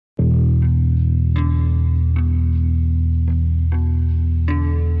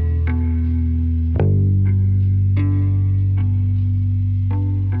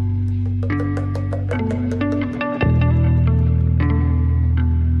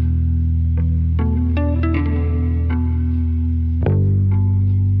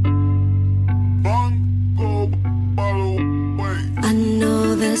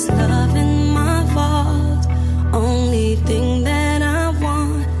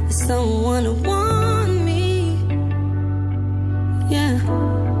someone to want me. Yeah.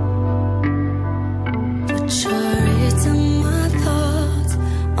 But you're it to my thoughts.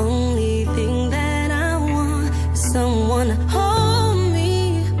 Only thing that I want is someone to hold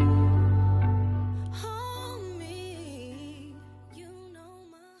me. Hold me. You know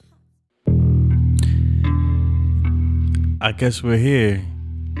my. I guess we're here.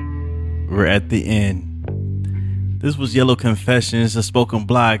 We're at the end. This was Yelleaux Confessions, a spoken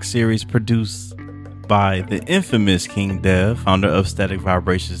blog series produced by the infamous King Dev, founder of Static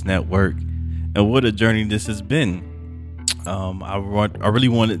Vibrations Network. And what a journey this has been. I really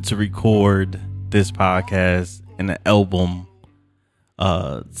wanted to record this podcast in an album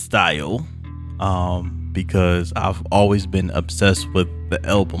style because I've always been obsessed with the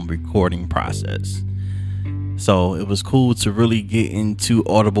album recording process. So it was cool to really get into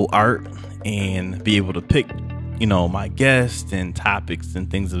audible art and be able to pick, my guests and topics and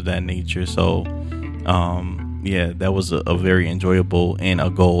things of that nature. So, that was a very enjoyable and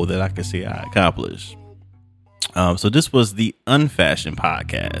a goal that I could say I accomplished. So this was the Unfashioned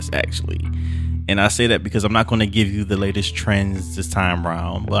podcast, actually. And I say that because I'm not going to give you the latest trends this time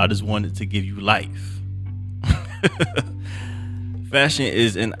around, but I just wanted to give you life. Fashion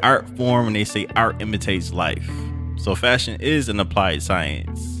is an art form, and they say art imitates life. So fashion is an applied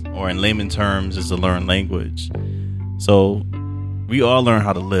science, or in layman terms, is a learned language. So we all learn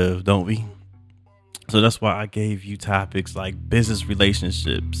how to live, don't we? So that's why I gave you topics like business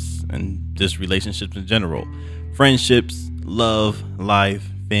relationships and just relationships in general, friendships, love, life,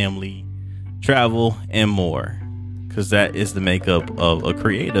 family, travel, and more, because that is the makeup of a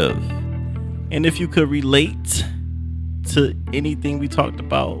creative. And if you could relate to anything we talked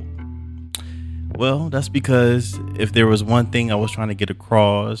about, well, that's because if there was one thing I was trying to get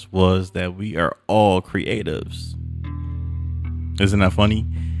across, was that we are all creatives. Isn't that funny?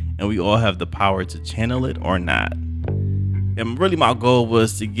 And we all have the power to channel it or not. And really my goal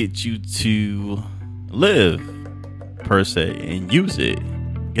was to get you to live, per se, and use it.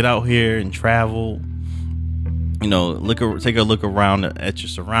 Get out here and travel. Take a look around at your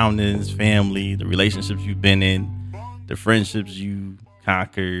surroundings, family, the relationships you've been in, the friendships you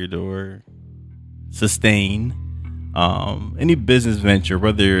conquered or sustained, any business venture,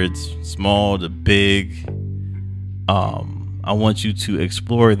 whether it's small to big. I want you to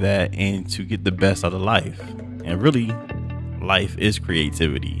explore that and to get the best out of life. And really, life is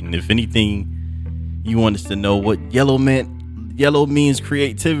creativity. And if anything, you want us to know what yellow meant. Yellow means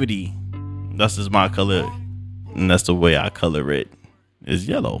creativity. That's just my color. And that's the way I color it, is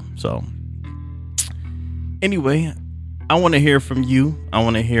yellow. So anyway, I want to hear from you. I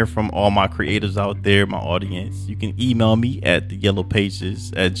want to hear from all my creatives out there, my audience. You can email me at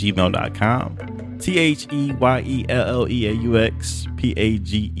theyellowpages@gmail.com.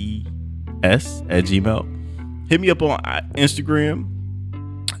 THEYELLEUXPAGES@gmail. Hit me up on Instagram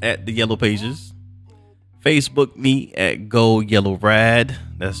at the Yelleaux Pages. Facebook me at Go Yellow Rad.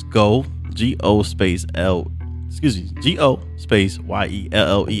 That's Go Go space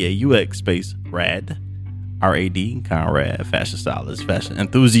YELLEAUX space Rad. RAD, Conrad, fashion stylist, fashion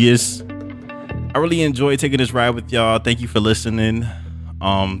enthusiast. I really enjoy taking this ride with y'all. Thank you for listening.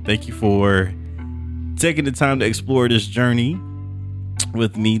 Thank you for taking the time to explore this journey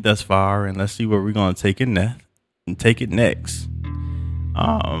with me thus far, and let's see where we're gonna take it next.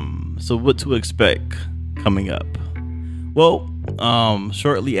 So what to expect coming up? Well,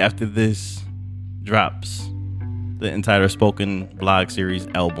 shortly after this drops, the entire spoken blog series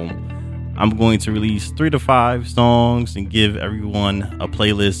album, I'm going to release 3 to 5 songs and give everyone a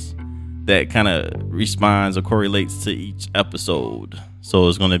playlist that kind of responds or correlates to each episode. So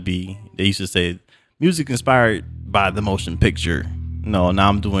it's going to be, they used to say, music inspired by the motion picture. No, now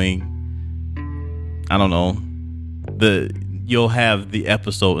I'm doing, I don't know, you'll have the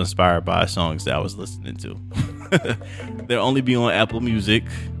episode inspired by songs that I was listening to. They'll only be on Apple Music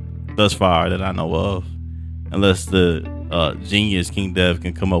thus far that I know of, unless the genius King Dev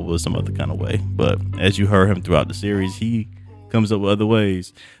can come up with some other kind of way. But as you heard him throughout the series, he comes up with other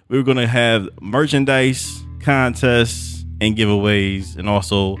ways. We're going to have merchandise, contests, and giveaways. And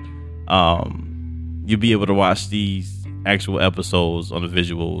also, you'll be able to watch these actual episodes on the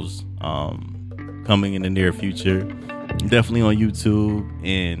visuals coming in the near future. Definitely on YouTube.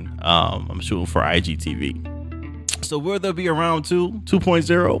 And I'm shooting for IGTV. So will there be a round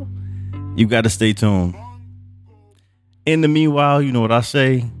 2.0? You got to stay tuned. In the meanwhile, you know what I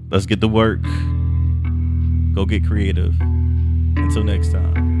say. Let's get to work. Go get creative. Until next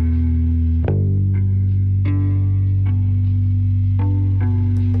time.